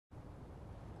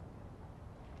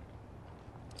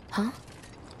Huh?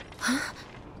 Huh?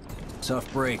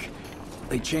 Tough break.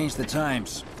 They changed the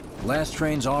times. Last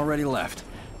train's already left.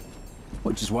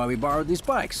 Which is why we borrowed these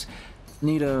bikes.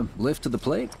 Need a lift to the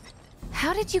plate?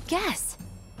 How did you guess?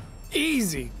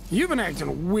 Easy. You've been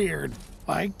acting weird.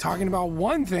 Like talking about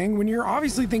one thing when you're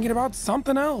obviously thinking about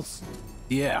something else.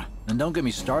 Yeah, and don't get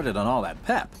me started on all that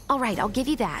pep. All right, I'll give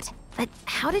you that. But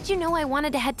how did you know I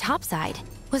wanted to head topside?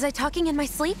 Was I talking in my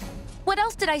sleep? What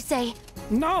else did I say?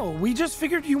 No, we just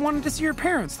figured you wanted to see your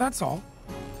parents, that's all.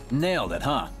 Nailed it,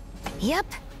 huh? Yep,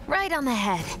 right on the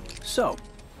head. So,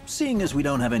 seeing as we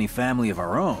don't have any family of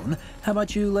our own, how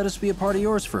about you let us be a part of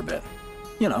yours for a bit?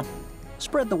 You know,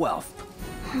 spread the wealth.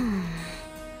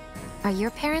 Are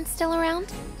your parents still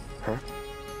around? Huh?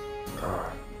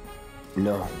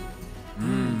 No.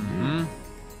 Mm-hmm.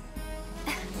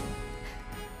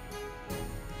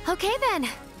 Okay then.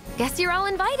 Guess you're all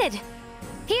invited.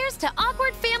 Here's to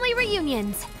awkward family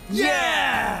reunions.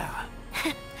 Yeah!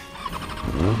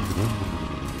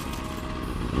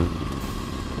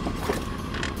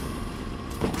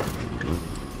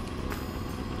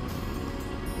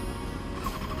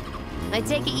 I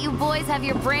take it you boys have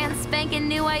your brand spanking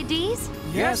new IDs?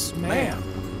 Yes, ma'am.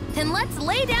 Then let's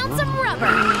lay down some rubber.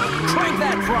 Crank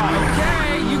that throttle!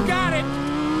 Okay, you got it.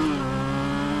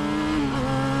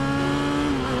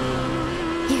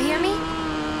 You hear me?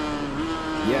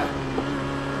 Yeah.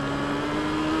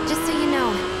 Just so you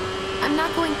know, I'm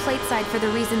not going plateside for the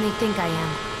reason they think I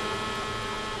am.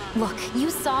 Look, you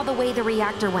saw the way the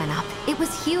reactor went up. It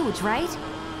was huge, right?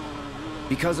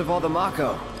 Because of all the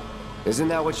Mako. Isn't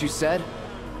that what you said?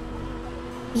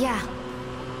 Yeah.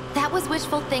 That was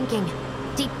wishful thinking.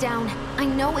 Deep down, I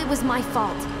know it was my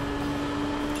fault.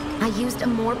 I used a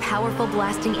more powerful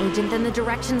blasting agent than the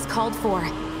directions called for.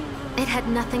 It had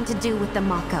nothing to do with the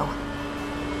Mako.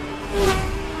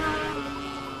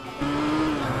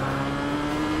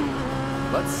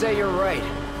 Let's say you're right.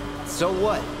 So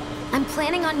what? I'm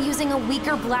planning on using a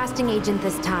weaker blasting agent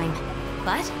this time.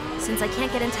 But, since I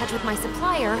can't get in touch with my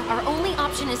supplier, our only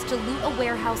option is to loot a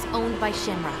warehouse owned by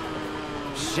Shinra.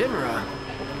 Shinra?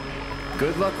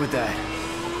 Good luck with that.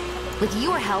 With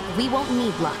your help, we won't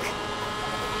need luck.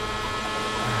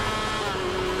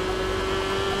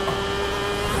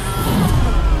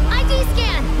 ID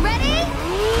scan! Ready?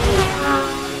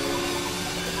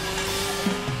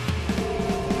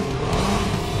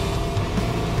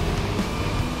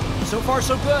 So far,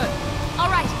 so good.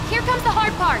 Alright, here comes the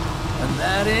hard part. And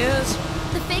that is...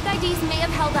 The fake IDs may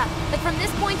have held up, but from this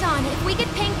point on, if we get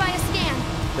pinged by a scan...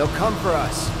 They'll come for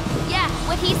us. Yeah,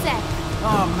 what he said.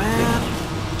 Oh, man.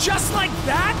 Just like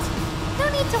that? No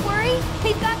need to worry.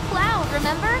 We've got Cloud,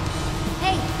 remember?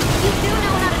 Hey, you do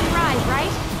know how to drive,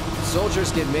 right? Soldiers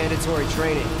get mandatory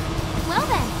training. Well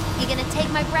then, you gonna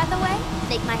take my breath away?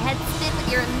 Make my head spin with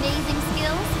your amazing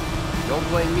skills? Don't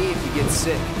blame me if you get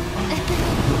sick.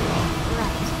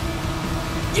 Right.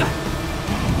 Yeah.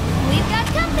 We've got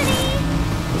company!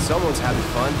 Someone's having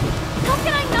fun. How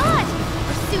can I not?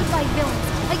 Pursued by villains,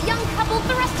 a young couple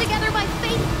thrust together by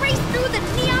fate race through the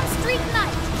neon street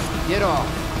night. Get off.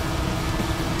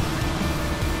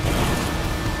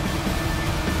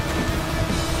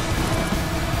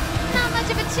 Not much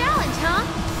of a challenge, huh?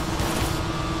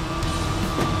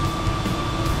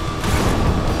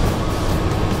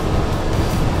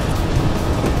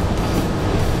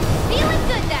 Feeling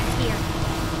good back here.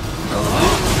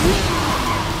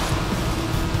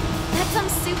 That's some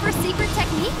super secret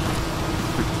technique?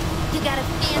 You got a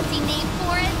fancy name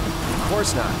for it? Of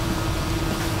course not.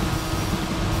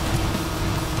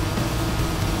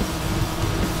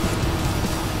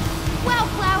 Wow,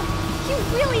 Cloud, you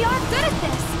really are good at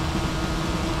this.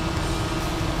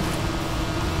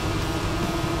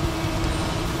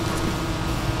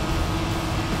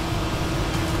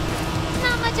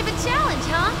 Not much of a challenge,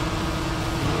 huh?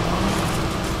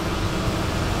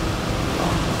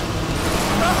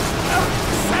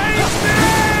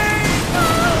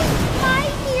 Oh, my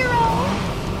hero!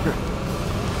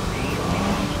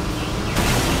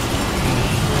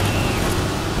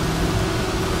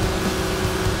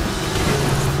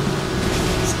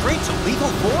 Straight to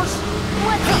legal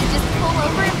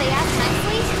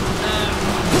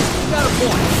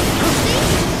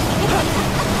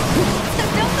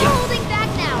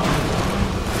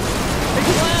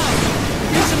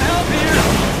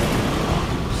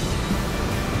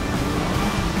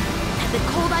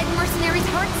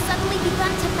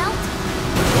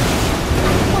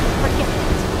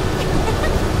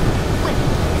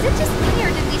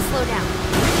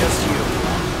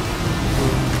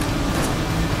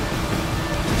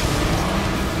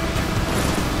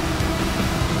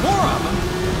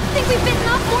We've bitten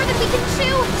off more than we can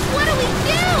chew! What do we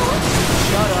do?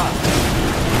 Shut up.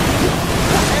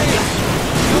 Hey!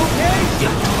 You okay?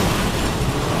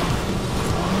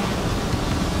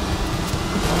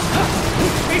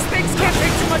 These things can't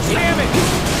take too much damage!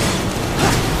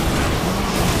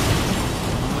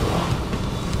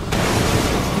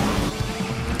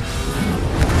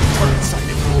 Turret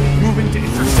sighted. Moving to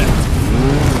intercept.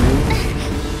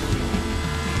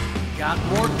 Got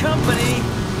more company.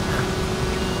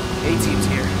 A-team's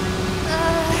here. I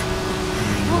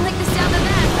don't like the sound of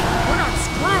that. We're not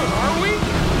screwed, are we?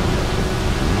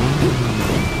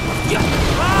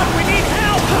 Bob, we need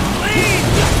help! Please!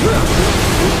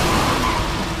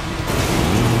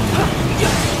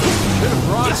 Should have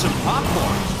brought some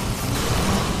popcorn.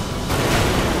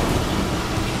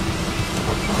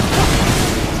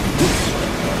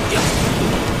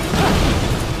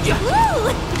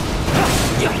 Woo!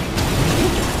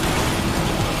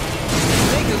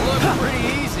 Make it look pretty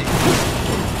easy.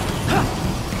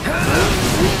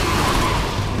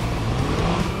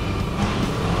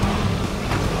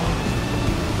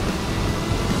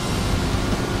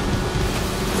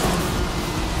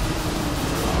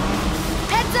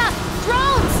 Heads up!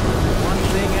 Drones! One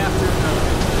thing after another.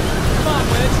 Come on,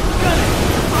 Wedge. Gun it.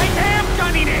 I am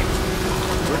gunning it!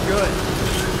 We're good.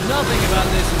 Nothing about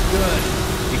this is good.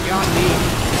 You got me.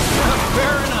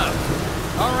 Fair enough.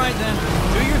 All right, then.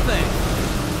 Do your thing.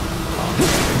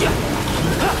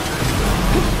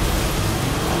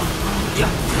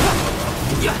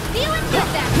 Feeling good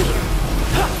back here.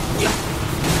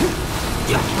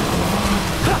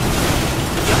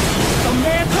 The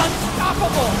man's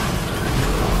unstoppable!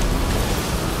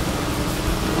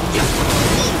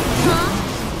 Huh?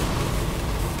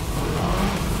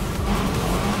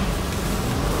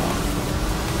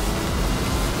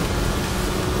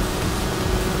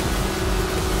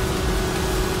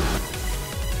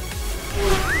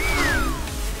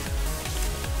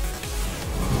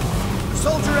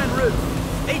 Soldier en route.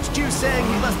 HQ saying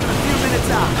he less than a few minutes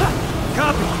out.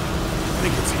 Copy.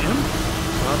 Think it's him?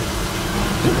 Well,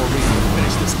 more reason to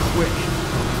finish this quick.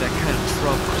 That kind of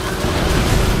trouble.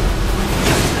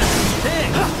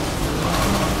 Dang.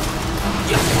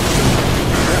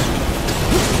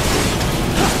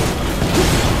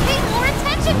 Pay more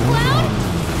attention, Cloud!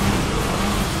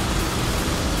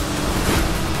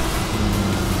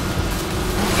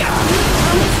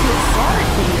 Sorry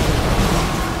for you.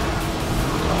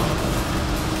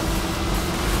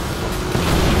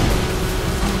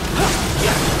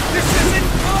 This isn't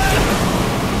good!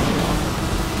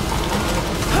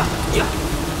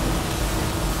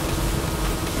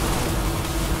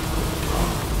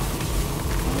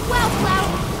 Wow,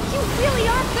 Cloud! You really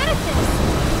are good at this!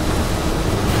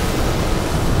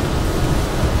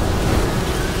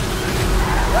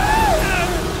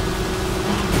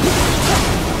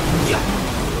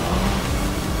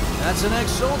 That's an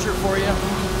ex-soldier for you.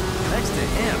 Next to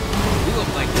him, you look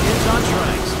like kids on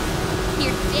tracks.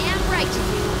 You're damn right you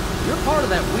do. You're part of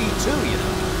that we too, you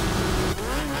know.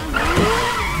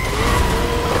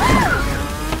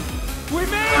 We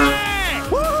made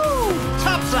it! Woo!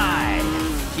 Topside!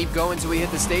 Keep going till we hit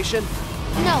the station?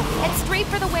 No, head straight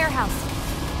for the warehouse.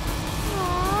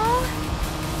 Aww.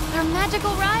 Our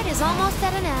magical ride is almost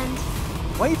at an end.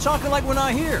 Why are you talking like we're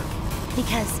not here?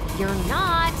 Because you're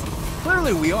not.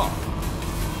 Clearly we are.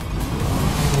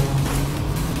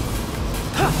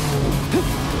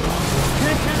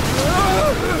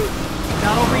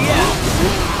 Not over yet.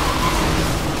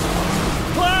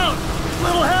 Cloud!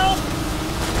 Little help!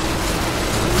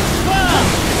 Cloud!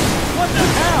 What the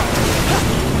hell?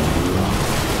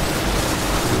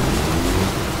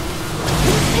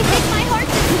 I think my heart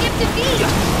just skipped a beat.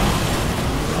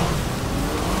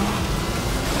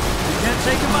 We can't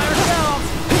take it by ourselves.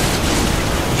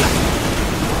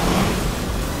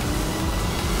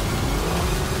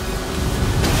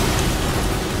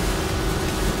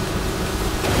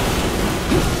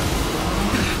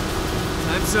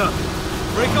 Time's up.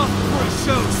 Break off before it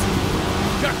shows.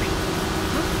 Copy.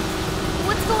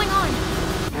 What's going on?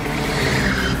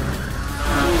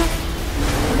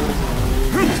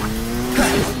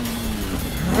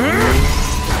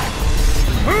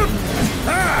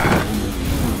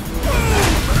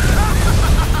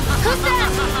 Who's that?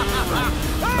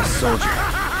 A soldier.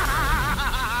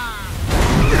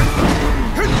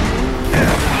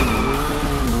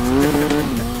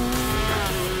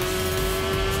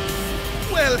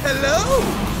 Well, hello!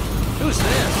 Who's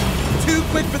this? Too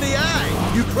quick for the eye.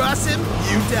 You cross him,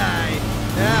 you die.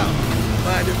 Now,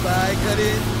 mind if I cut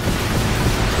in?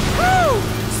 Woo!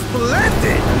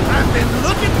 Splendid! I've been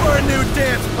looking for a new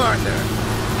dance partner.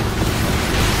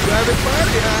 Private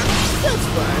party, huh? That's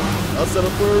fine. I'll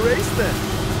settle for a race then.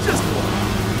 Just one.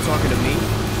 You talking to me?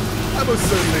 I most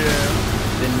certainly am.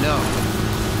 Then no.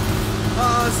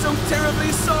 So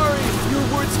terribly sorry. Your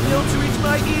words fail to reach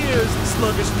my ears,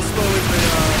 sluggish and slow as they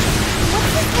are. What's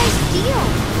this guy's deal?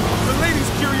 The lady's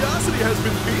curiosity has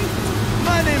been piqued.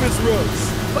 My name is Rose,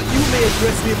 but you may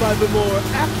address me by the more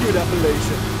accurate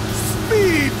appellation,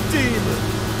 Speed Demon.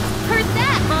 Heard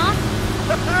that, huh?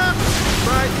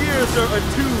 My ears are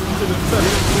attuned to the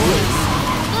feminine voice.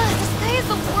 Ugh, this guy is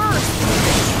the worst.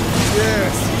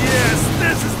 Yes,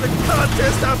 this is the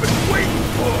contest I've been waiting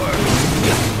for.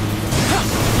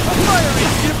 A fiery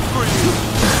gift for you.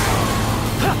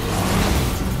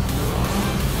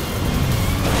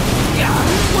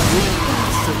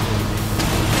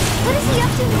 What is he up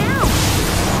to now?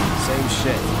 Same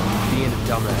shit. Being a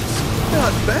dumbass.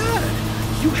 Not bad.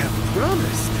 You have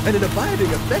promise and an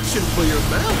abiding affection for your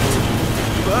mount.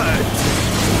 But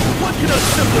one cannot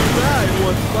simply ride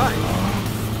one bike.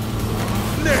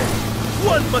 Nay,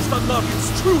 one must unlock its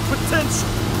true potential.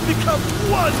 Become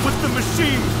one with the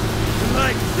machine.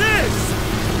 Like this.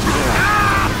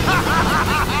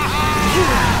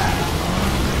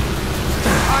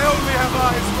 I only have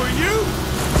eyes for you.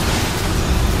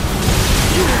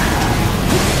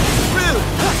 Really?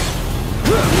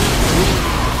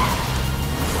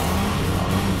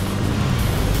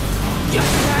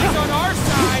 That's on our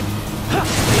side.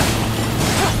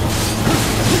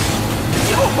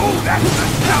 Oh, that's the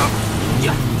stuff!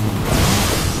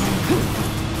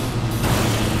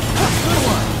 Good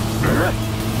one.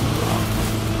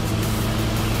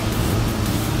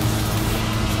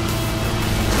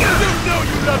 You know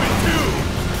you love it too!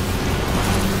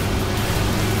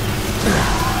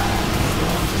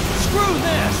 Screw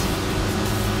this!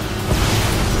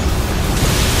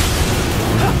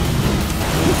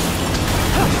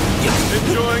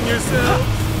 Enjoying yourself?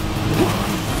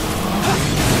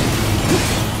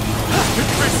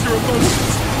 Express your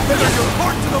emotions, better your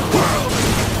heart to the world!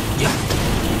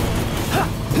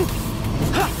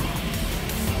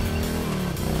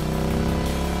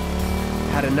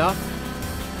 Had enough?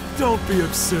 Don't be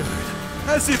absurd.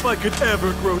 As if I could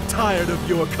ever grow tired of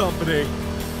your company.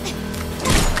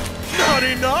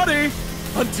 Naughty, naughty!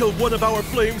 Until one of our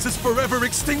flames is forever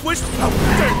extinguished, our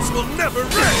dance will never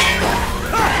end!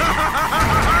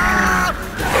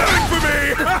 Burn for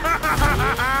me!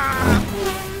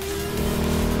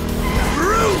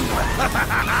 Room!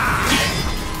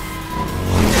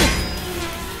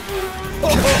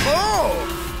 Ho ho ho!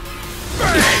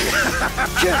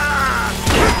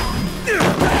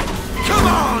 Come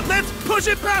on, let's push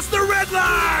it past the red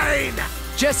line!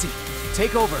 Jesse,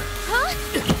 take over. Huh?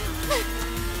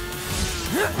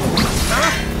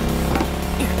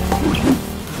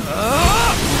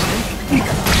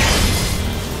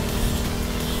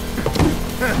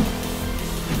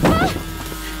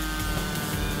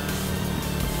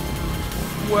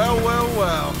 Well, well,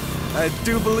 well. I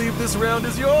do believe this round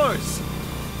is yours.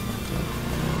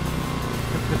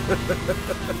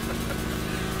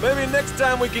 Maybe next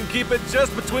time we can keep it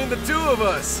just between the two of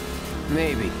us.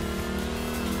 Maybe.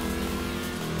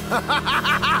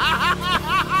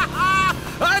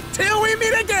 Until we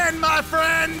meet again, my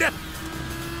friend!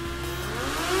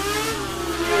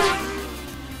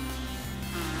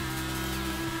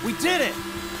 We did it!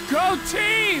 Go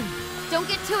team! Don't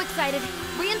get too excited.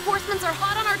 Reinforcements are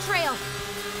hot on our trail.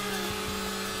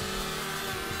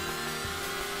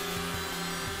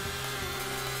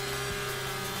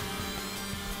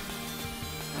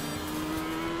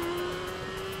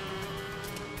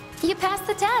 You passed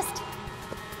the test.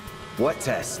 What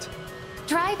test?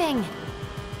 Driving.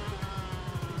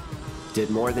 Did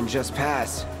more than just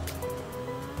pass.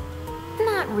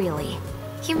 Not really.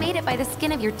 You made it by the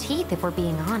skin of your teeth, if we're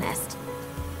being honest.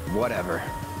 Whatever.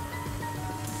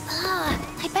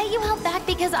 I bet you held back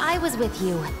because I was with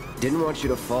you. Didn't want you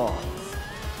to fall.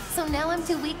 So now I'm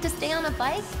too weak to stay on a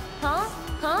bike? Huh?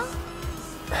 Huh?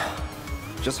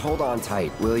 Just hold on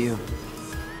tight, will you?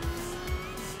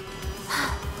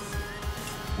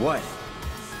 What?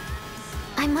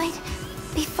 I might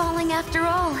be falling after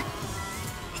all.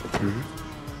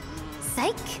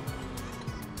 Psych?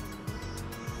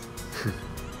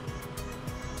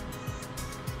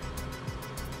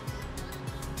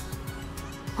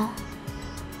 Oh.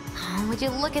 Oh, would you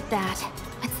look at that?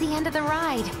 It's the end of the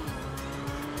ride.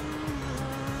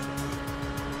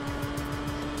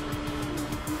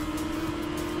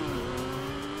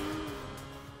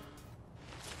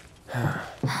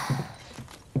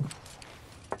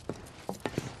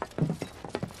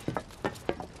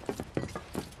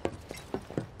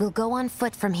 We'll go on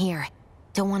foot from here.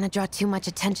 Don't want to draw too much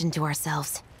attention to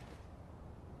ourselves.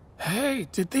 Hey,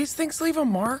 did these things leave a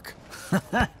mark?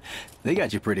 They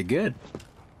got you pretty good.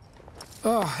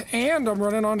 Ugh, and I'm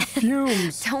running on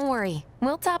fumes. Don't worry,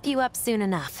 we'll top you up soon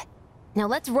enough. Now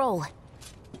let's roll.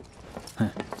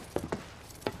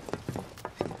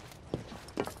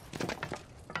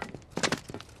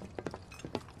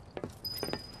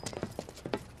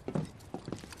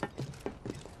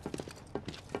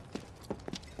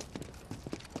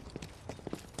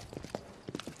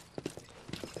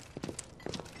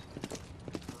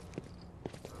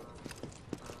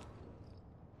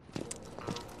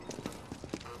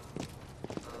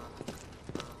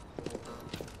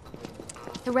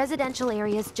 The residential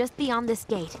area is just beyond this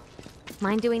gate.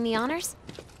 Mind doing the honors?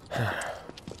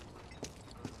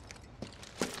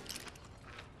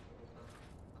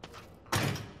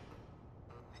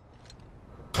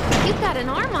 You've got an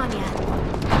arm on you.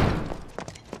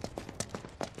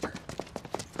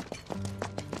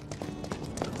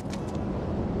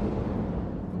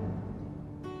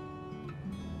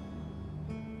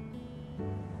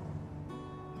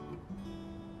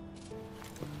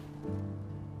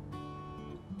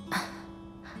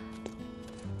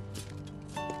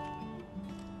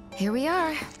 Here we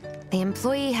are. The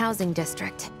Employee Housing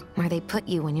District, where they put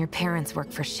you when your parents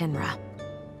work for Shinra.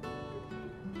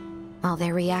 While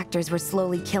their reactors were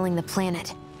slowly killing the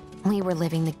planet, we were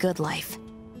living the good life.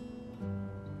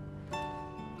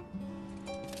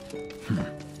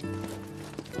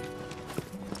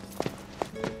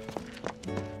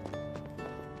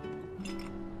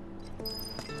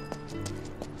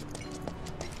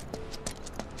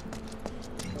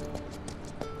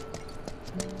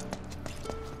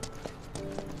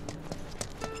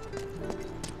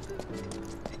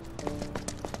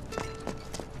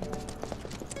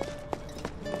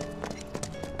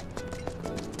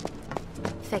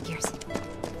 Figures.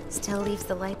 Still leaves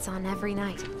the lights on every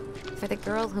night. For the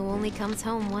girl who only comes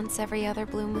home once every other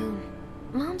blue moon.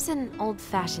 Mom's an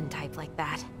old-fashioned type like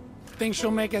that. Think she'll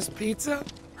make us pizza?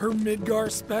 Her Midgar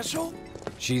special?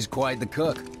 She's quite the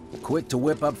cook. Quick to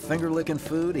whip up finger-licking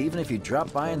food, even if you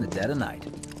drop by in the dead of night.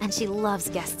 And she loves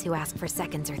guests who ask for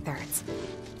seconds or thirds.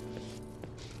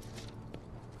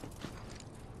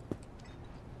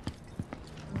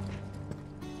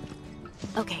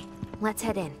 Okay, let's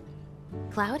head in.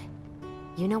 Cloud,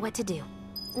 you know what to do.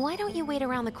 Why don't you wait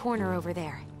around the corner over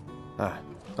there?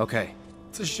 Okay.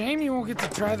 It's a shame you won't get to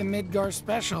try the Midgar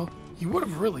special. You would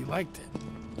have really liked it.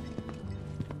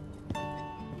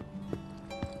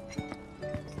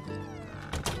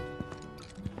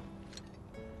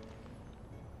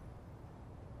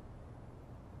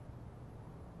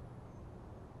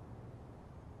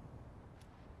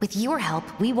 With your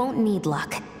help, we won't need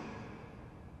luck.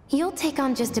 You'll take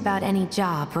on just about any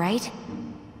job, right?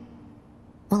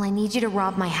 Well, I need you to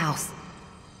rob my house.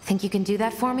 Think you can do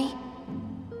that for me?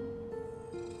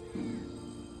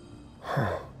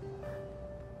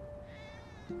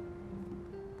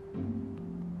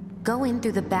 Go in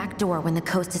through the back door when the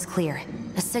coast is clear.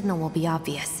 A signal will be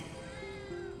obvious.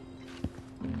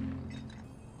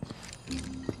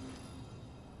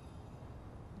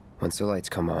 Once the lights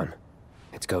come on,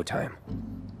 it's go time.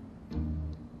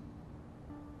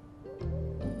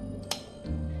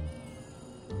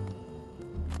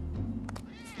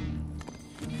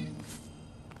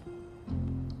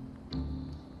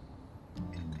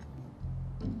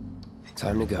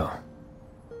 Time to go.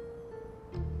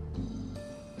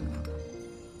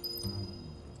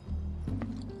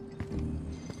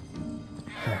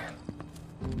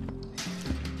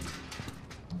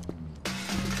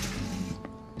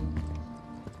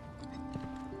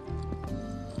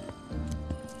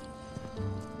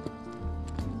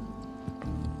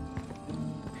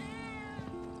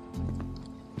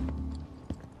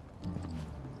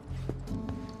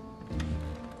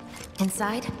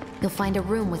 Inside, you'll find a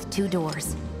room with 2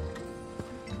 doors.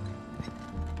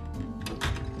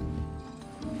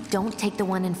 Don't take the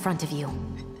one in front of you.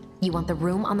 You want the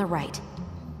room on the right.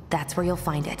 That's where you'll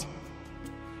find it.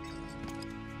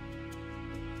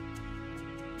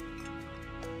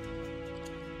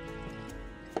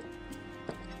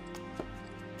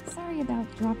 Sorry about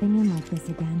dropping in like this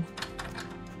again.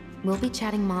 We'll be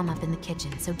chatting Mom up in the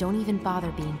kitchen, so don't even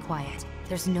bother being quiet.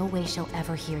 There's no way she'll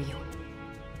ever hear you.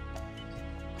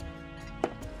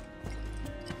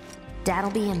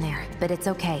 Dad'll be in there, but it's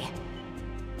okay.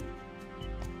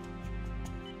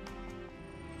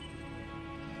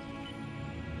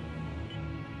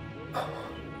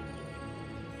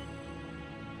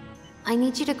 I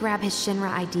need you to grab his Shinra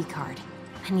ID card.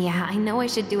 And yeah, I know I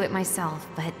should do it myself,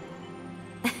 but...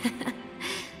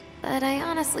 but I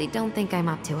honestly don't think I'm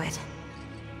up to it.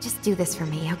 Just do this for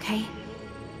me, okay?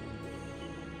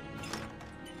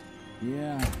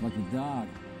 Yeah, like a dog.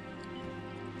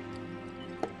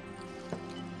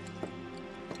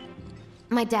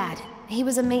 My dad. He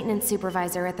was a maintenance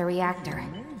supervisor at the reactor.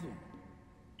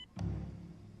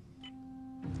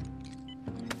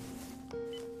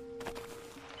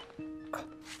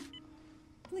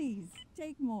 Please,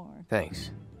 take more.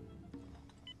 Thanks.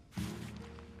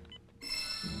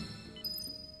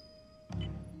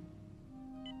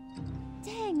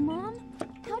 Dang, Mom.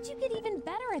 How'd you get even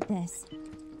better at this?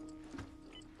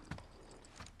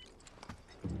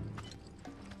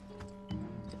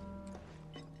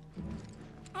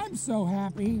 I'm so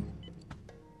happy.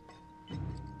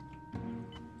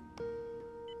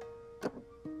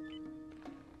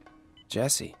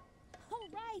 Jesse. All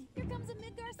right, here comes a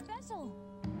Midgar special.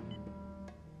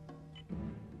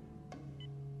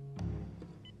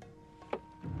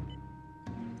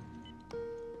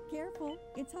 Careful,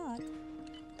 it's hot.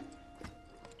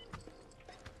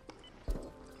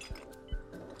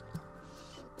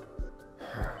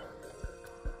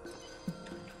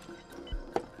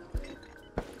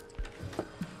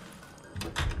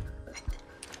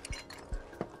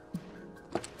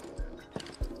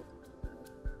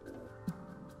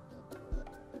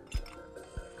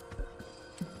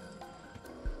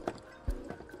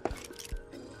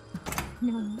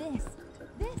 Now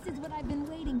this is what I've been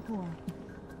waiting for.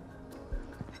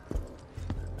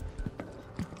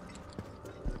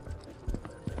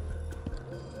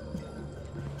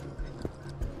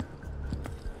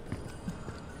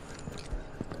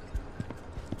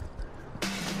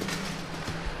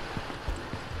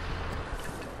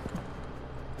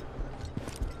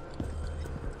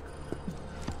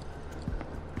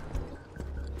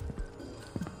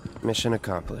 Mission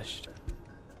accomplished.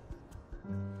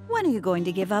 When are you going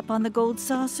to give up on the gold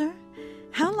saucer?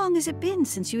 How long has it been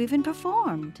since you even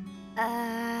performed?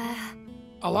 A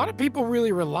lot of people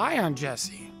really rely on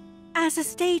Jesse. As a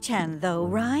stagehand, though,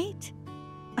 right?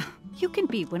 You can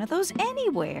be one of those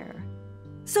anywhere.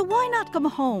 So why not come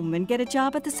home and get a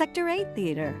job at the Sector 8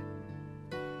 theater?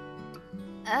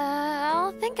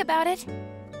 I'll think about it.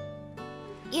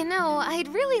 You know, I'd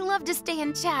really love to stay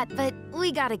and chat, but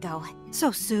we gotta go.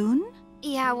 So soon?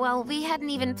 Yeah, well, we hadn't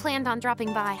even planned on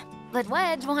dropping by. But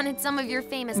Wedge wanted some of your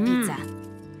famous pizza.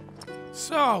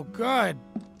 So good.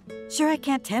 Sure I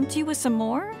can't tempt you with some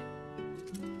more?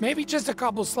 Maybe just a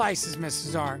couple slices,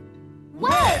 Mrs. R.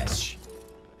 Wedge!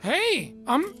 Hey,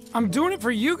 I'm doing it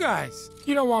for you guys.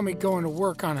 You don't want me going to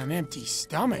work on an empty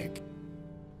stomach.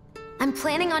 I'm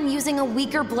planning on using a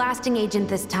weaker blasting agent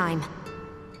this time.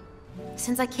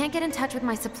 Since I can't get in touch with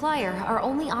my supplier, our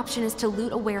only option is to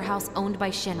loot a warehouse owned by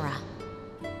Shinra.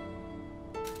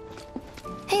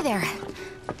 Hey there.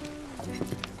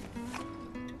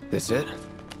 This it?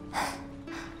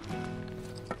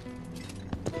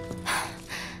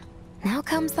 Now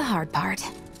comes the hard part.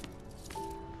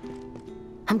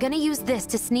 I'm gonna use this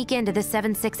to sneak into the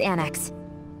 7-6 annex.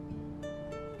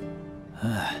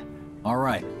 All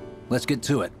right, let's get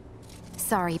to it.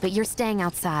 Sorry, but you're staying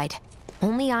outside.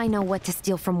 Only I know what to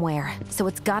steal from where, so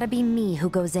it's gotta be me who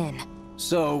goes in.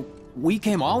 So, we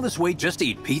came all this way just to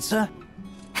eat pizza?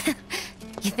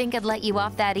 You think I'd let you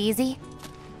off that easy?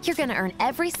 You're gonna earn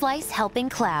every slice helping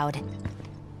Cloud.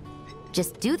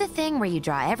 Just do the thing where you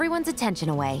draw everyone's attention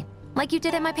away, like you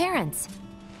did at my parents'.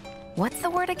 What's the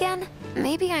word again?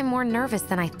 Maybe I'm more nervous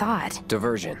than I thought.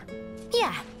 Diversion.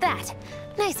 Yeah, that.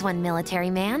 Nice one, military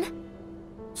man.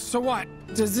 So what?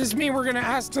 Does this mean we're gonna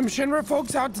ask some Shinra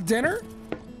folks out to dinner?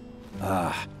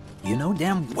 You know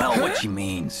damn well what she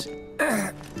means.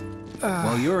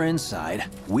 While you're inside,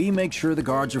 we make sure the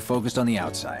guards are focused on the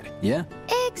outside, yeah?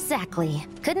 Exactly.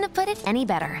 Couldn't have put it any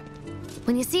better.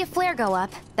 When you see a flare go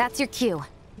up, that's your cue.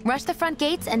 Rush the front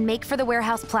gates and make for the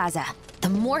warehouse plaza. The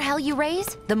more hell you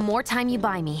raise, the more time you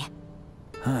buy me.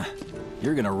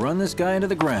 You're gonna run this guy into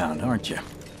the ground, aren't you?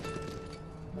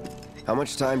 How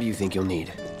much time do you think you'll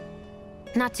need?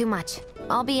 Not too much.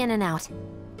 I'll be in and out.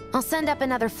 I'll send up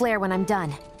another flare when I'm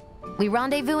done. We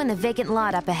rendezvous in the vacant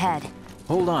lot up ahead.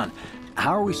 Hold on.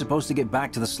 How are we supposed to get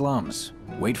back to the slums?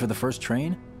 Wait for the first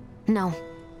train? No.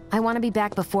 I want to be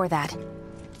back before that.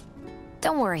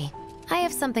 Don't worry. I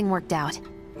have something worked out.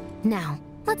 Now,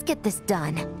 let's get this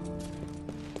done.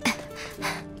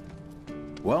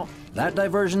 Well, that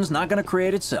diversion's not gonna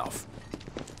create itself.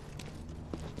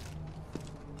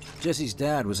 Jesse's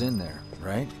dad was in there,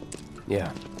 right?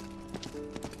 Yeah.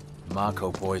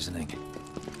 Mako poisoning.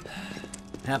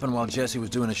 Happened while Jesse was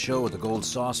doing a show with the Gold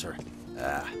Saucer.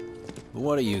 But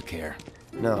what do you care?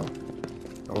 No.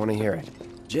 I want to hear it.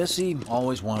 Jessie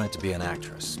always wanted to be an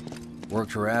actress.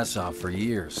 Worked her ass off for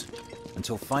years.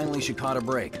 Until finally she caught a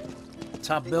break.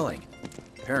 Top billing.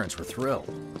 Parents were thrilled.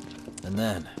 And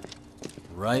then,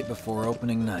 right before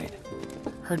opening night,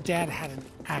 Her dad had an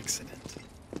accident.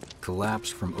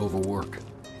 collapsed from overwork.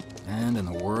 And in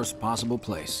the worst possible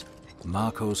place,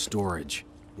 Mako's storage.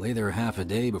 Lay there half a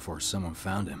day before someone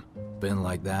found him. Been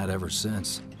like that ever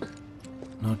since.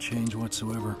 No change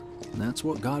whatsoever. And that's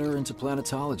what got her into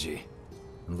planetology.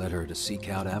 And led her to seek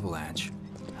out Avalanche.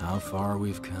 How far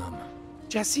we've come.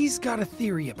 Jessie's got a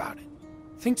theory about it.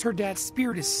 Thinks her dad's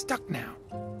spirit is stuck now,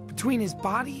 between his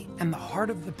body and the heart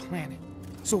of the planet.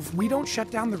 So if we don't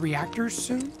shut down the reactors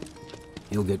soon,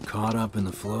 He'll get caught up in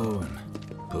the flow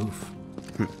and poof.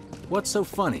 What's so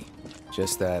funny?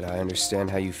 Just that I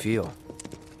understand how you feel.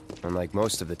 Unlike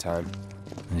most of the time.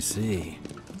 I see.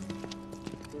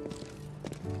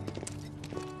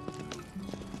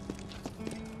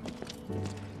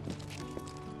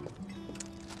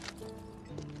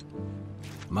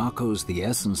 Mako's the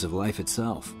essence of life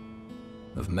itself,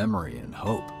 of memory and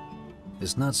hope.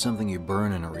 It's not something you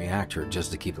burn in a reactor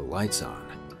just to keep the lights on.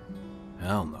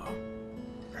 Hell no.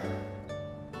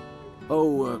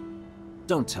 Oh,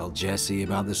 don't tell Jessie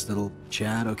about this little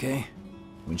chat, okay?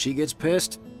 When she gets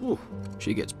pissed, whew,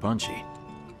 she gets punchy.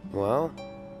 Well,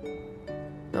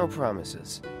 no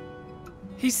promises.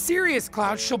 he's serious,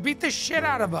 Cloud. She'll beat the shit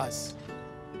out of us.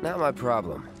 Not my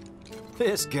problem.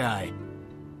 This guy.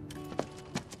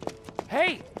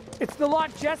 Hey, it's the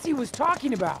lot Jessie was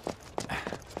talking about.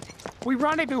 We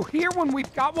rendezvous here when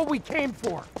we've got what we came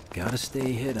for. Gotta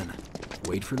stay hidden.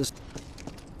 Wait for this.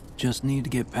 Just need to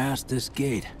get past this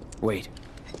gate. Wait.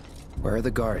 Where are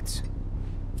the guards?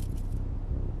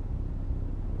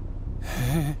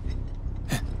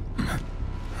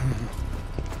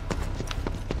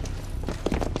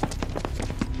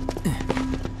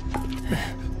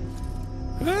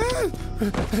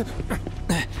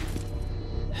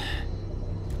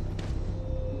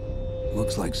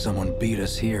 Looks like someone beat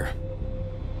us here.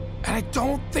 And I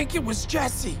don't think it was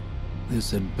Jessie.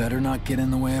 This had better not get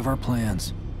in the way of our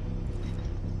plans.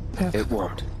 It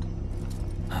won't.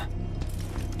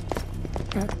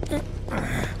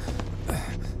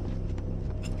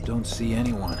 Don't see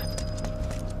anyone.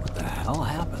 What the hell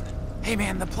happened? Hey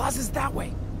man, the plaza's that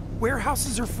way.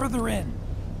 Warehouses are further in.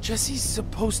 Jessie's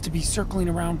supposed to be circling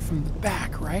around from the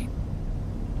back, right?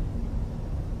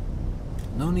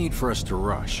 No need for us to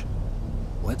rush.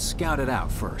 Let's scout it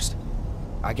out first.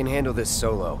 I can handle this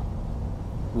solo.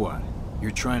 What? You're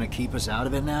trying to keep us out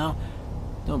of it now?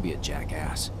 Don't be a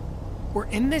jackass. We're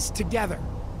in this together.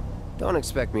 Don't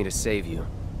expect me to save you.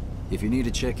 If you need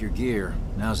to check your gear,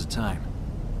 now's the time.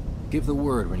 Give the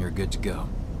word when you're good to go.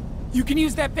 You can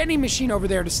use that vending machine over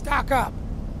there to stock up.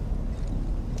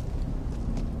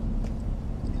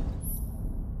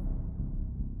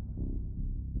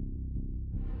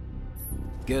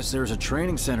 Guess there's a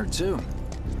training center too.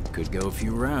 Could go a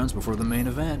few rounds before the main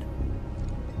event.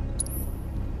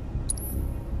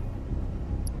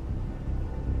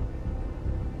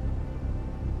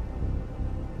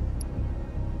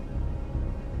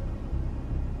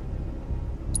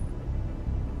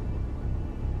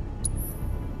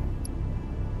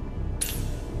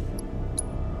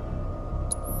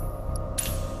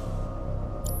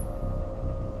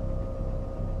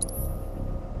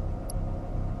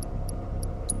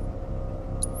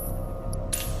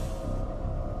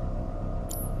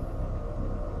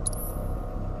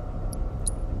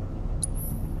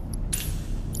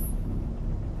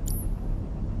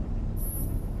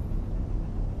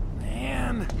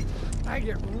 Man, I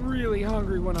get really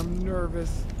hungry when I'm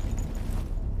nervous.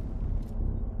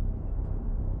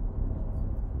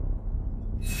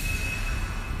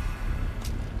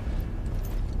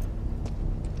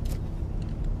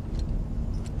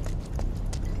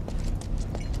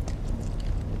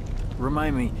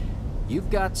 Remind me, you've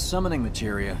got summoning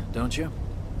materia, don't you?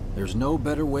 There's no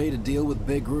better way to deal with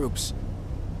big groups.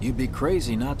 You'd be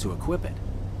crazy not to equip it.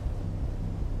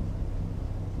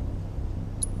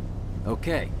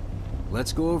 Okay,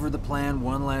 let's go over the plan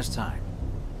one last time.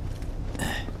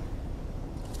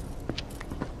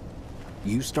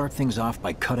 You start things off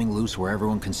by cutting loose where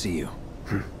everyone can see you.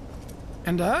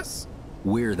 And us?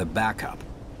 We're the backup.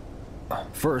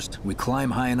 First, we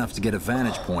climb high enough to get a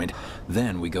vantage point,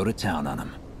 then we go to town on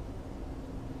them.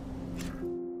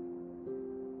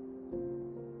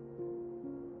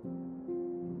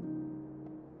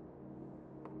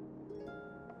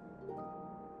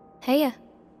 Heya.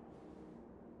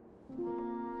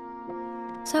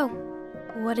 So,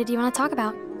 what did you want to talk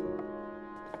about?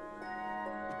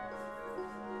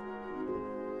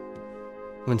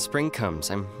 When spring comes,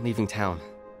 I'm leaving town.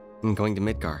 I'm going to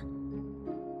Midgar.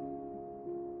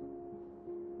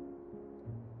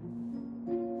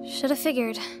 Should have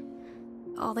figured.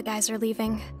 All the guys are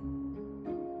leaving.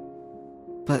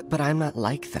 But I'm not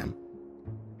like them.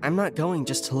 I'm not going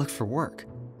just to look for work.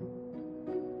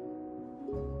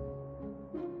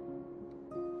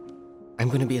 I'm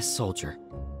gonna be a soldier.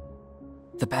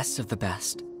 The best of the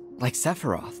best. Like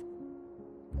Sephiroth.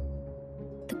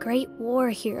 The Great War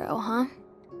hero, huh?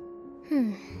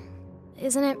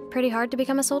 Isn't it pretty hard to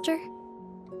become a soldier?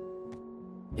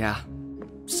 Yeah.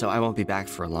 So I won't be back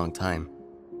for a long time.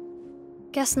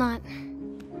 Guess not.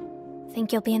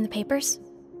 Think you'll be in the papers?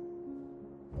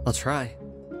 I'll try.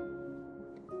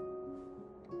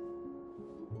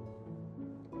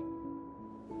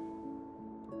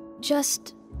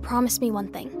 Just promise me one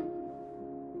thing.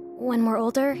 When we're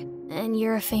older, and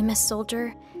you're a famous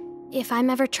soldier, if I'm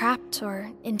ever trapped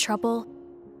or in trouble,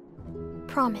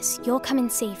 promise you'll come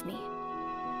and save me.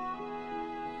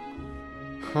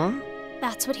 Huh?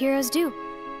 That's what heroes do.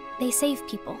 They save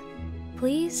people.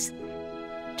 Please?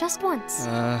 Just once.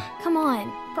 Come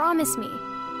on, promise me.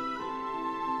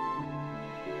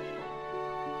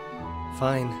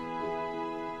 Fine.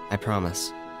 I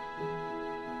promise.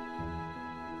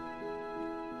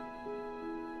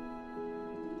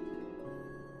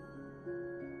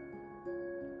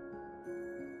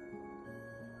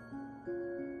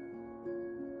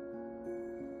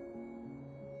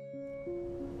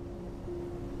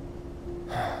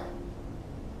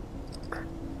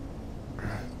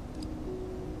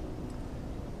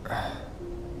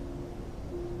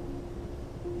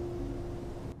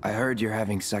 I heard you're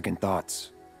having second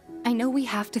thoughts. I know we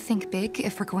have to think big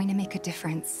if we're going to make a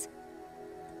difference.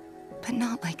 But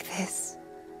not like this.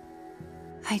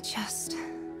 I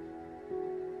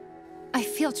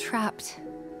feel trapped.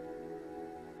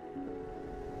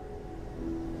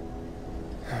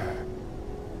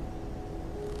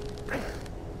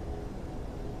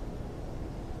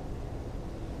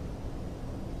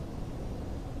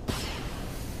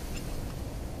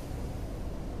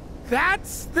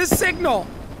 That's the signal!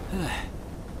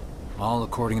 All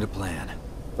according to plan.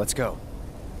 Let's go.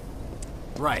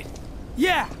 Right.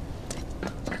 Yeah!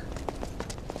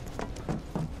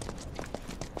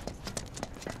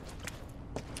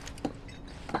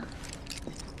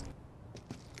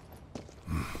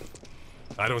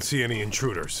 I don't see any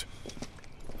intruders.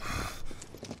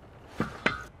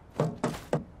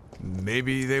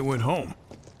 Maybe they went home.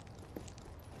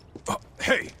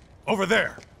 Hey, over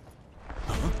there!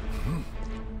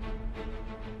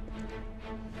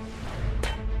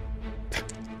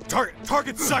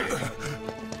 Target sighted!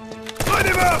 Light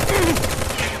him up!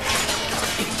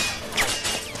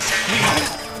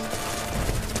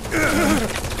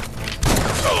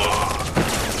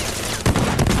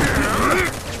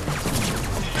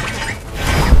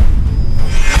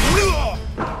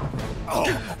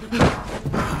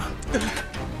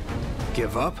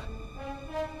 Give up?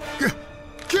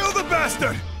 Kill the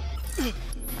bastard!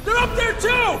 They're up there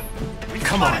too!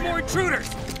 Come on! More intruders!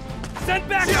 Send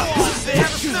back up! They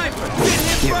have a sniper!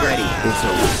 Get ready, it's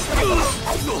over.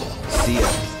 See ya.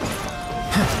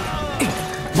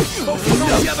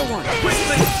 The other one!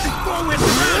 Quickly! Forward!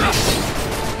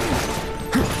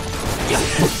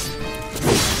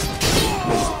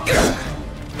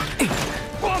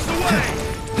 Bombs away!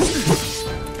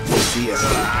 See ya.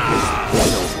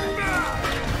 It's over.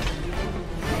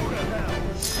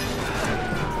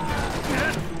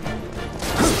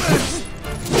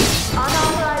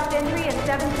 Unauthorized entry in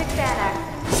 7-6 Annex.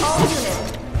 All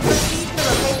units, proceed to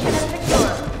location and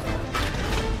secure.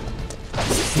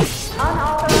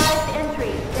 Unauthorized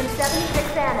entry in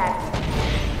 7-6 Annex.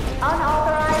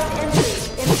 Unauthorized entry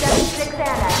in 7-6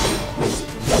 Annex.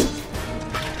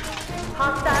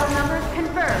 Hostile numbers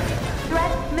confirmed.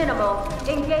 Threat minimal.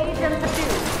 Engage and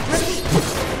subdue. Repeat.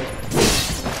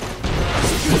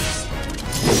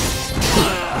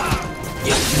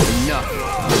 Enough.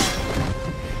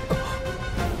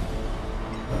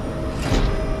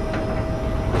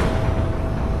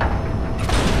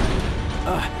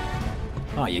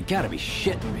 Oh, you gotta be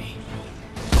shitting me.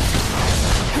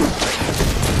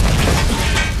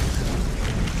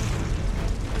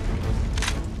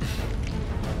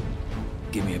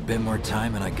 Give me a bit more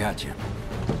time and I got you.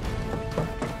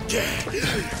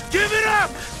 Give it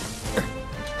up!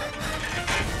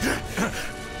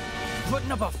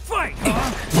 Putting up a fight,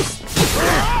 huh?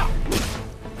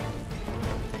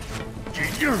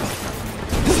 You're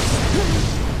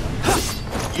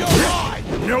mine!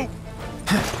 Nope!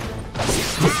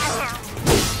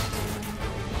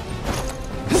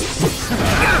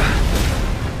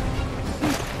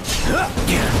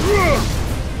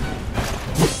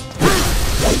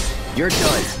 You're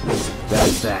done.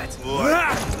 That's that.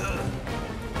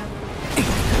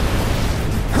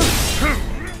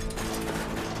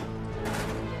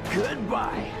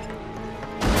 Goodbye.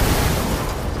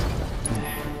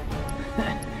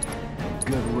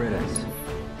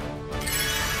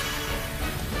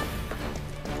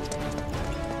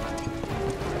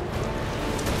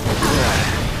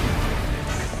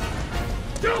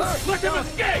 Let him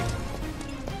escape!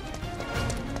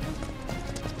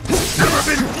 Never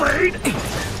been played?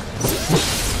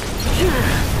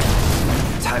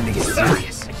 Time to get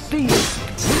serious. See you.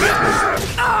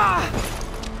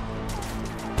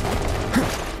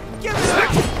 Give it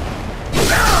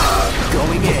up!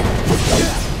 Going in.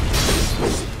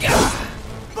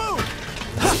 Boom!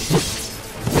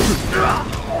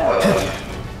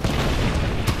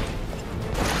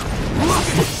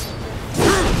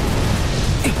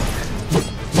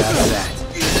 That's that.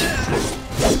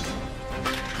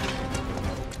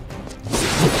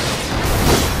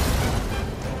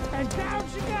 And down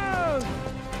she goes!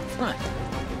 Huh.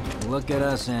 Look at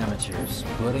us amateurs,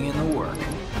 putting in the work.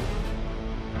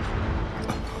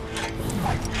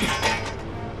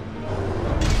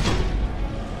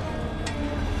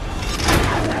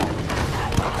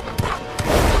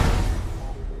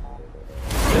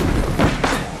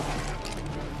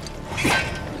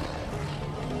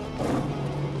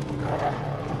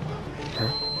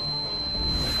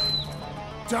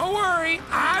 Don't worry,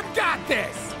 I've got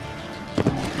this!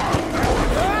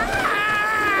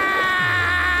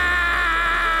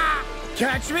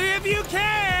 Catch me if you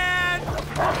can!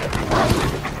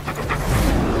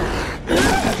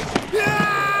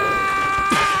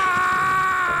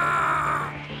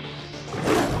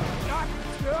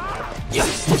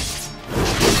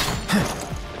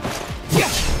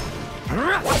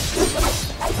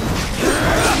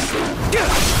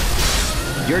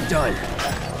 You're done.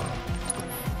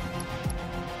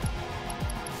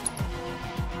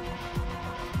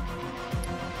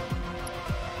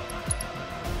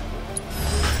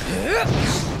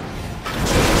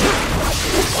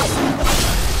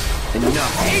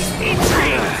 Enough. Hasty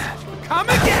trees! Come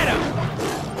and get him!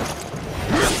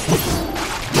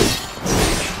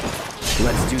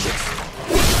 Let's do this.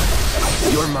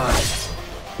 You're mine.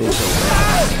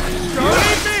 Don't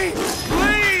eat me!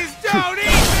 Please don't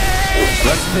eat me!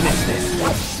 Let's finish this.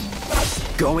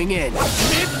 Going in.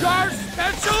 Midgar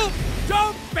special?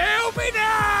 Don't fail me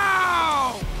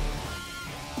now!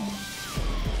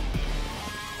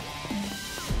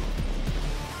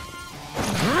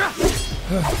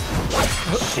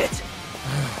 Shit.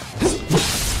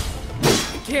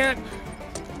 I can't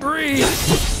breathe.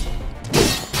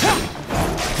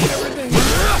 Everything's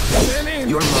spinning.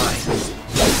 You're mine.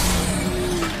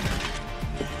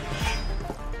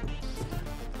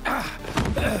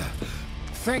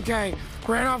 Think I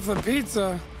ran off the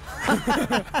pizza.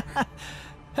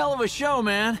 Hell of a show,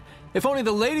 man. If only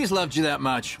the ladies loved you that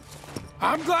much.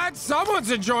 I'm glad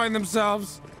someone's enjoying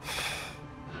themselves.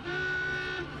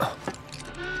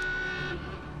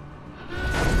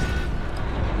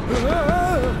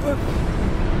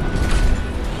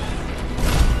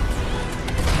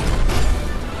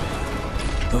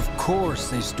 Of course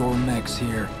they store mechs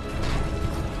here.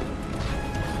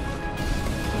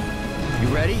 You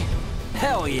ready?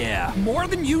 Hell yeah! More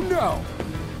than you know.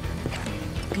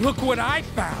 Look what I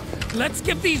found. Let's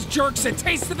give these jerks a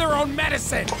taste of their own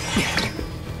medicine.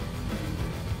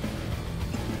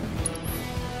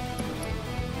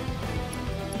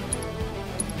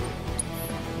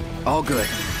 All good.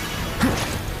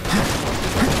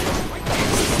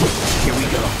 Here we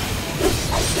go.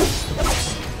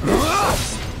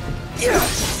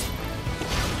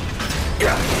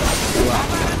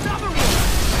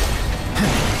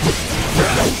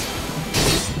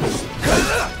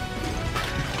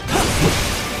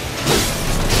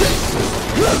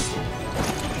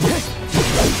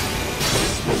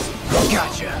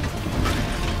 Gotcha.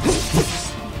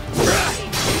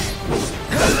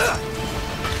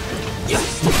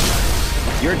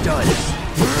 You're done.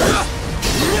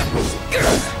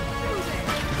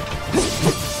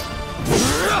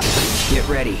 Get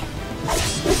ready.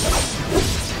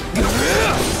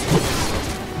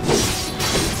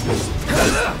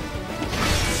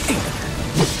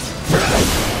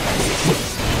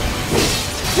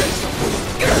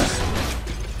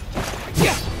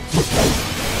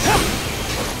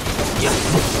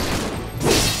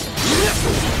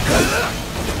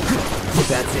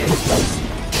 That's it.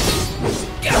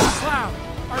 Cloud,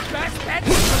 our best bet is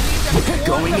to leave them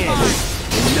Going in. Enough.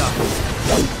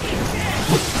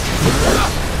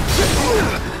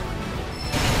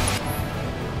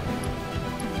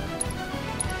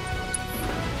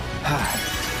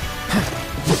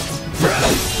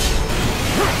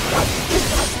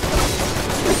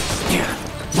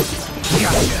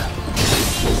 Gotcha.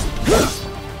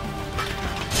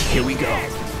 Here we go.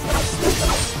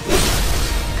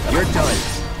 You're done.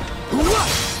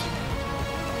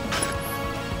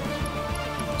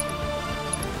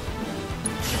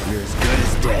 You're as good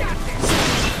as dead.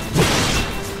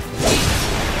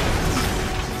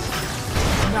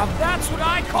 Now that's what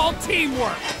I call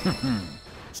teamwork!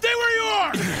 Stay where you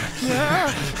are!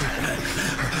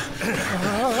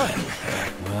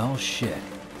 Well, shit.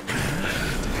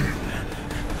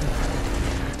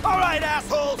 All right,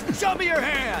 assholes! Show me your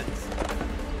hands!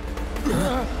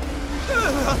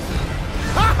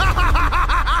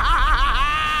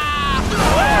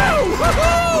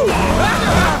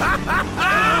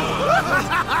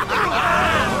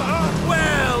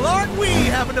 Well, aren't we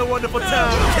having a wonderful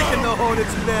time kicking the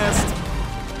hornet's nest?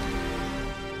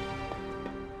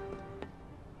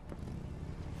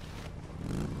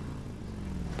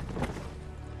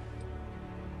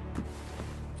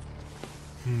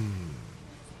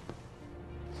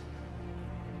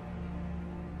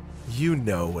 You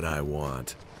know what I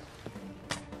want.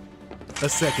 A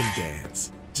second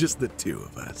dance. Just the two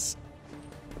of us.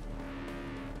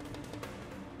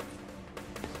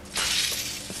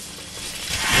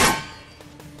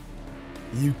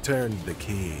 You turned the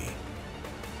key.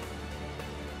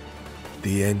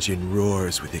 The engine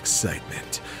roars with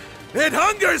excitement. It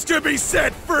hungers to be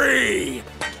set free!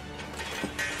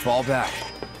 Fall back.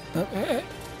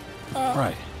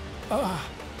 Right.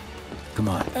 Come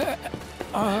on.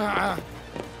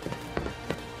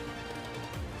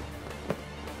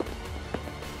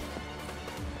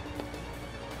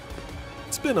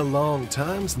 It's been a long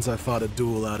time since I fought a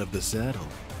duel out of the saddle.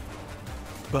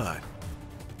 But,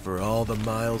 for all the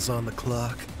miles on the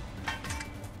clock,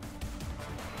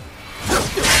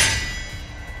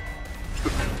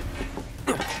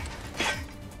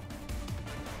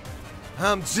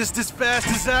 I'm just as fast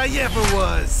as I ever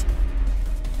was!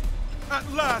 At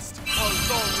last, our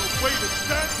long-awaited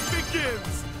dance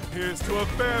begins! Here's to a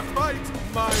fair fight,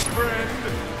 my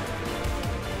friend!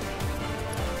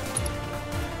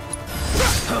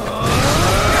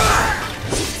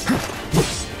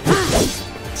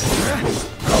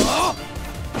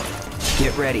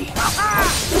 Get ready.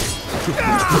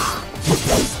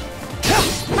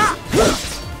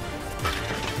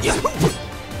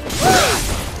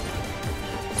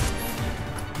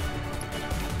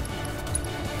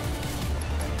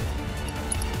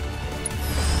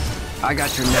 I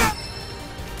got your neck.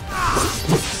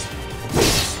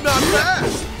 Not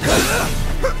bad!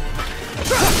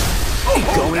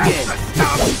 Going in.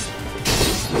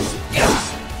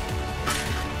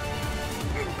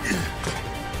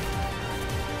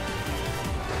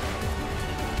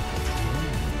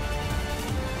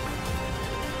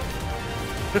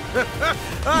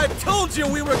 I told you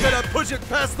we were gonna push it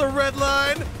past the red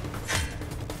line!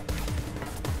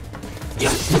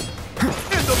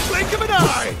 In the blink of an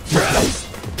eye!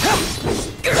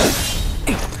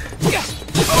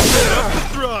 Open up the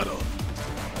throttle!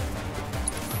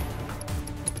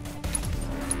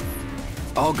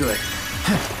 All good.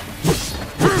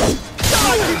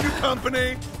 I'll keep you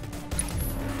company!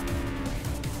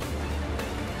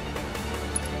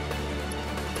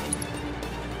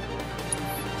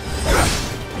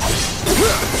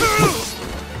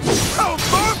 How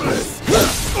marvelous!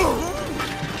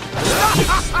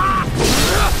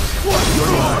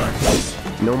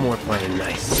 No more playing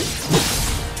nice.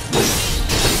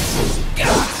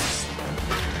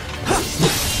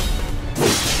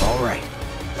 All right.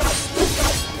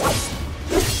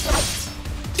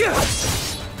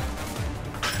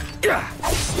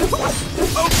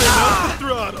 Open up the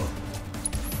throttle!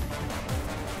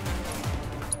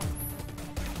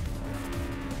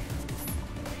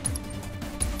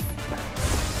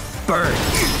 Burn.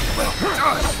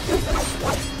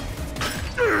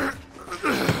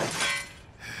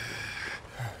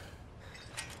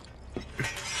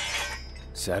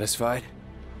 Satisfied?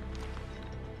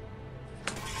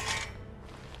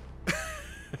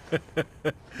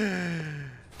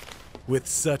 With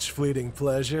such fleeting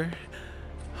pleasure?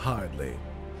 Hardly.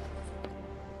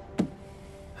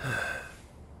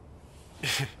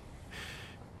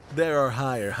 There are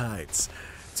higher heights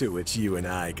to which you and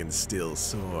I can still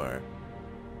soar.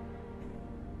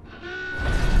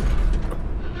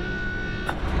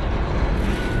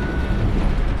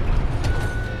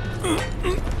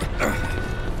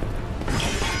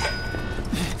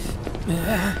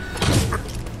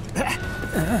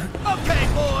 Okay,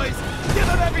 boys! Give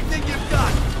them everything you've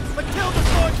got! But kill the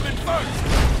swordsman first!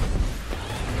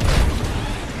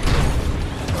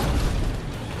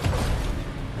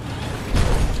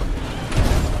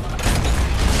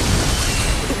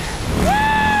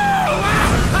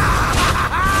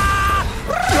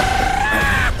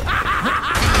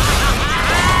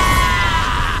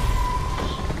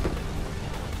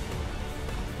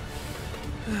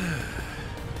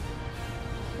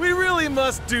 We really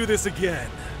must do this again.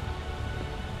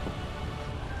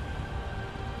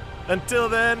 Until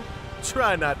then,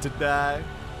 Try not to die.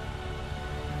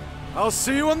 I'll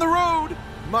see you on the road,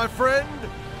 my friend.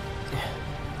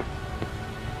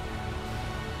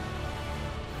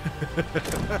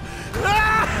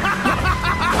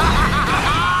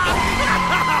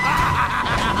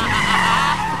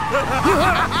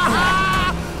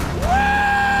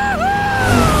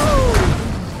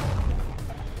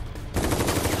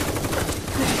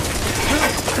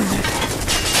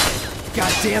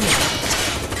 God damn it!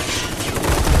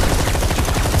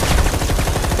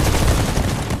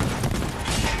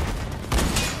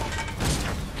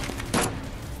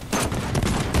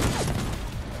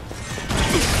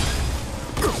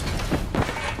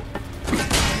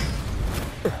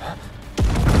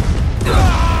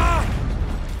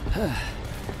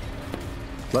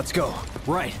 Let's go.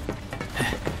 Right.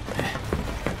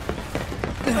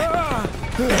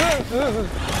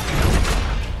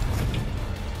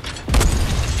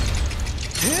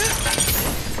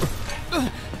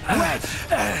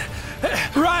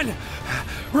 Run!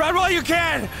 Run while you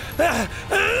can!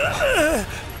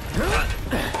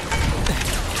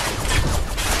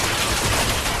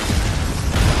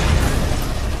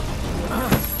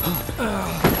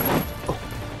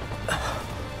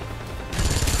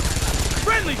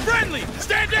 Friendly!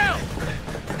 Stand down!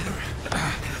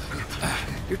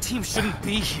 Your team shouldn't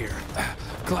be here.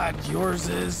 Glad yours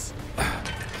is.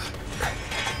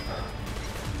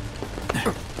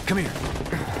 Come here.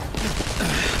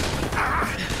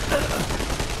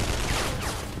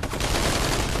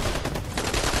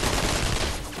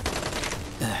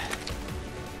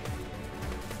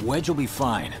 Wedge will be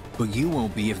fine, but you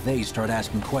won't be if they start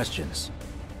asking questions.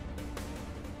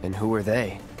 And who are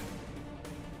they?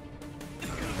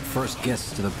 First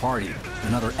guests to the party,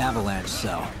 another avalanche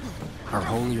cell. Our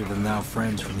holier-than-thou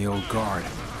friends from the old guard.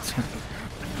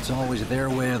 It's always their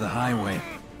way or the highway.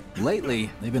 Lately,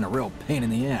 they've been a real pain in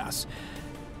the ass.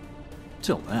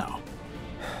 Till now.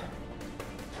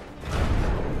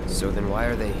 So then why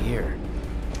are they here?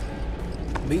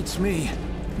 Beats me.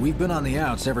 We've been on the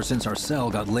outs ever since our cell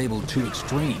got labeled too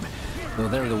extreme. Though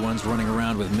they're the ones running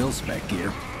around with mil-spec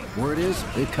gear. Word is,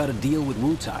 they've cut a deal with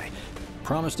Wutai.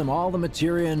 Promised them all the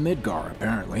materia in Midgar,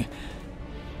 apparently.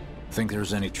 Think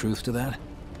there's any truth to that?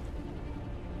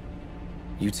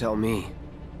 You tell me.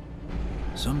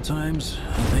 Sometimes,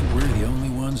 I think we're the only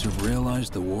ones who've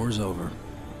realized the war's over.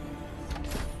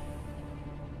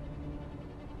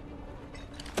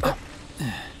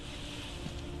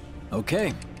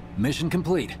 Okay, mission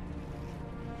complete.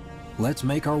 Let's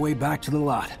make our way back to the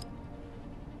lot.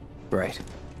 Right.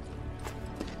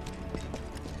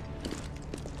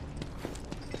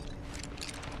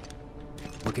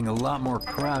 Looking a lot more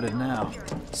crowded now.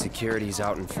 Security's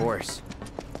out in force.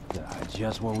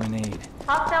 Just what we need.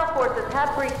 Hostile forces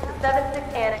have breached the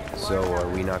 7-6 annex. So, are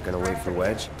we not gonna wait for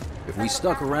Wedge? If we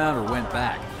stuck around or went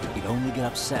back, he'd only get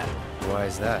upset. Why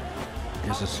is that?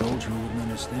 Guess a soldier wouldn't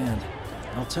understand.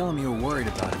 I'll tell him you were worried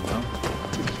about him, though.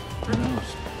 Who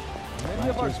knows? Many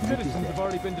of our citizens have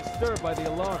already been disturbed by the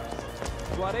alarms.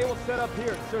 Squad A will set up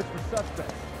here and search for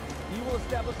suspects. E will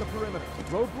establish a perimeter,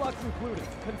 roadblocks included.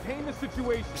 Contain the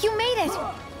situation. You made it!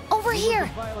 Over here!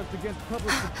 Violence against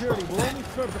public security will only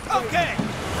serve the Okay!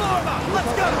 Form up!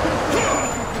 Let's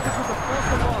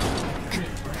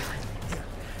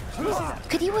go!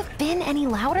 Could you have been any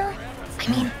louder? I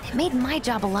mean, it made my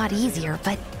job a lot easier,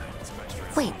 but...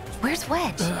 Wait, where's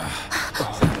Wedge?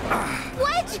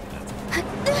 Wedge!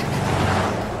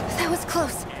 That was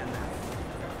close.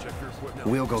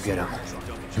 We'll go get him.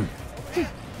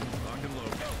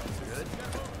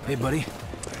 Hey, buddy.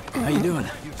 How you doing?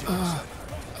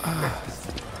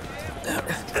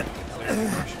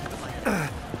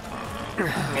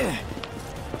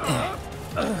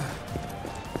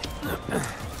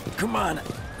 Come on.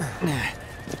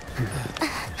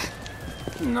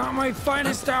 Not my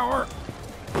finest hour.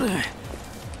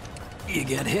 You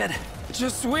get hit?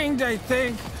 Just swinged, I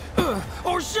think.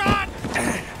 Oh, shot!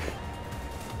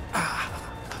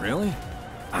 Really?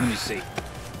 Let me see.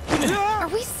 Are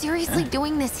we seriously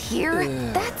doing this here?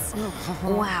 That's...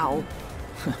 wow.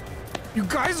 You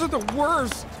guys are the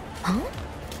worst! Huh?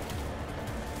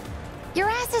 Your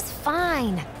ass is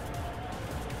fine.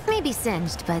 Maybe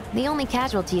singed, but the only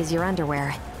casualty is your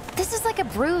underwear. This is like a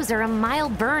bruise or a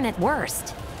mild burn at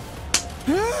worst.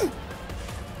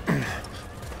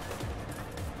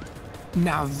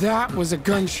 Now that was a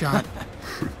gunshot.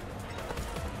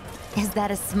 Is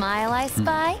that a smile I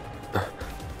spy?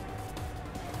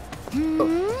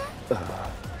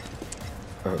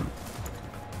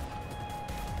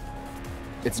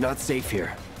 It's not safe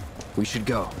here. We should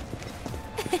go.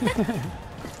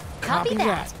 Copy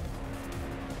that.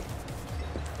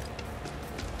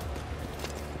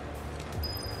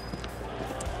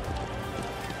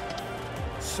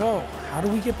 So, how do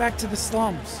we get back to the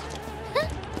slums?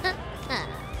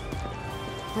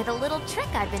 With a little trick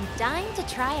I've been dying to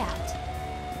try out.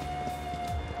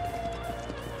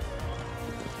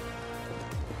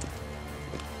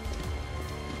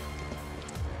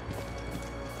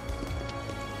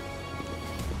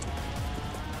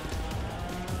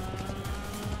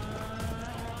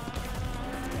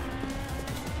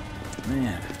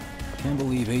 Man, can't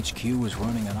believe HQ was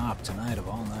running an op tonight of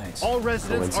all nights. All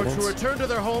residents are to return to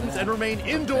their homes and remain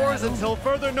indoors until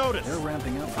further notice. They're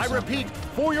ramping up. I repeat,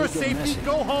 for your safety,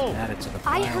 go home.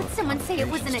 I heard someone say it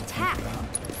was an attack.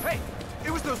 Hey,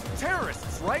 it was those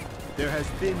terrorists, right? There has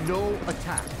been no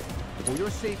attack. For your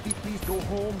safety, please go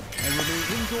home and remain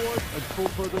indoors until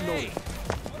further notice.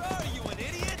 What are you, an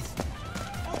idiot?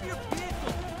 Move your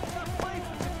vehicle! Stop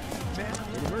fighting! Man,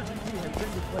 an emergency has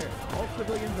been declared. All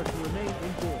civilians are to remain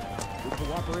indoors. Your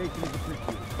cooperation is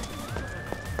appreciated.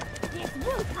 This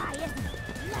Wu-Tai isn't.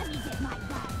 Let me get my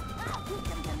gun. I'll teach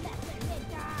them to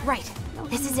listen, Right,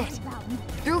 this is it.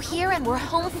 Through here and we're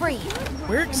home free.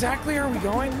 Where exactly are we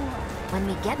going? When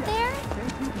we get there,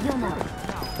 you'll know.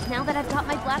 Now that I've got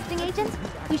my blasting agent,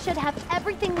 we should have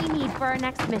everything we need for our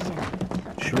next mission.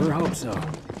 Sure hope so.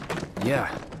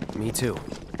 Yeah, me too.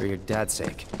 For your dad's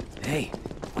sake. Hey,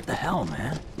 what the hell,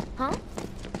 man? Huh?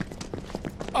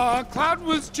 Cloud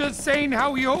was just saying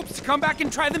how he hopes to come back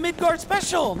and try the Midgar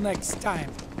special next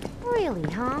time. Really,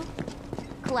 huh?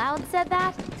 Cloud said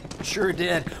that? Sure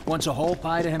did. Wants a whole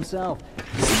pie to himself.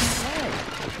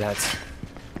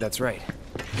 That's right.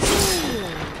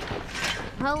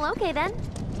 Well, okay then.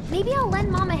 Maybe I'll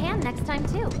lend Mom a hand next time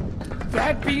too.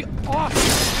 That'd be awesome.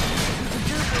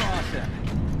 Super awesome.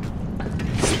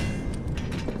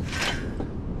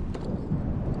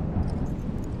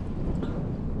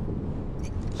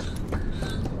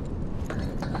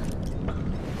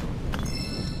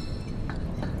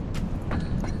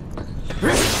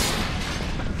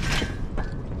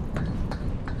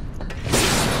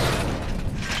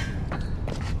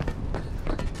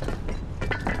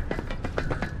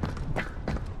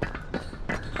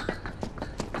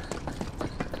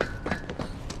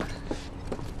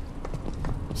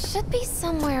 Should be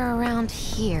somewhere around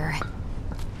here.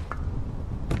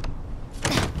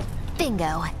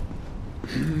 Bingo.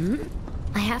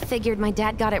 I half figured my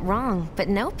dad got it wrong, but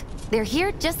nope. They're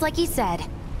here just like he said.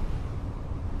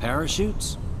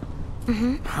 Parachutes?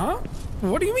 Huh?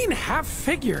 What do you mean half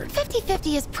figured?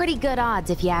 50-50 is pretty good odds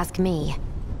if you ask me.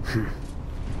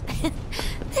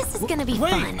 This is gonna be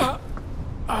fun.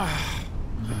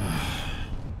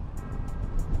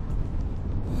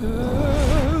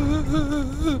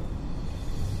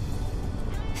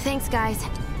 Thanks, guys.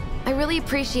 I really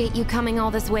appreciate you coming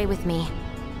all this way with me.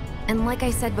 And like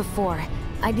I said before,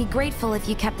 I'd be grateful if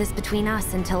you kept this between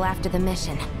us until after the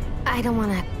mission. I don't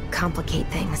want to complicate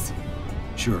things.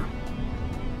 Sure.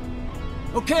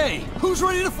 Okay, who's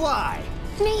ready to fly?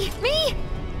 Me!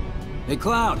 Hey,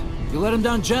 Cloud, you let him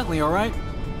down gently, all right?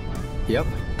 Yep.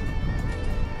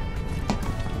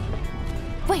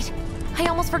 Wait, I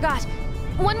almost forgot.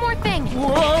 One more thing.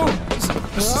 Whoa!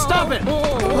 Stop it!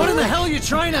 What in the hell are you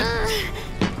trying to...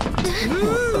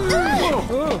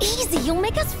 Easy, you'll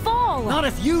make us fall. Not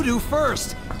if you do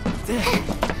first.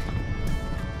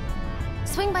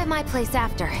 Swing by my place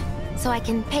after, so I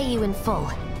can pay you in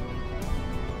full.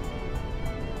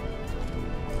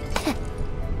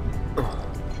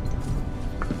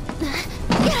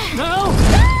 No!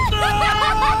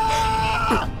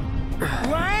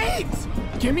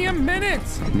 Wait! Give me a minute!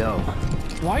 No.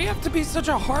 Why you have to be such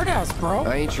a hard ass, bro?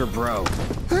 I ain't your bro.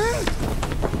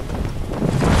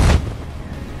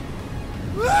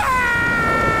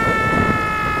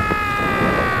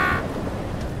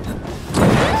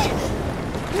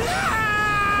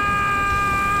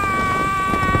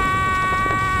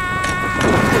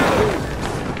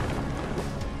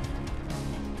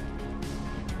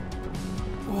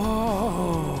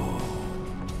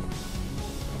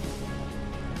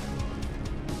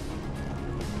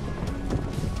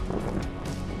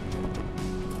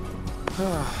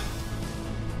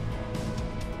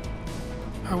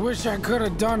 I wish I could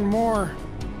have done more.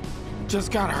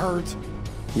 Just got hurt.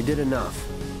 You did enough.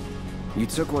 You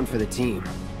took one for the team.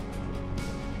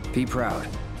 Be proud.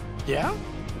 Yeah?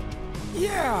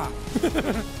 Yeah!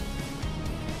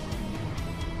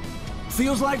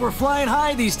 Feels like we're flying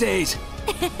high these days.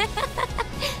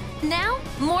 Now,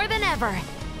 more than ever.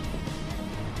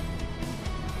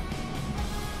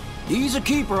 He's a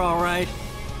keeper, all right.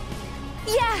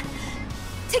 Yeah!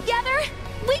 Together,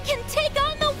 we can take on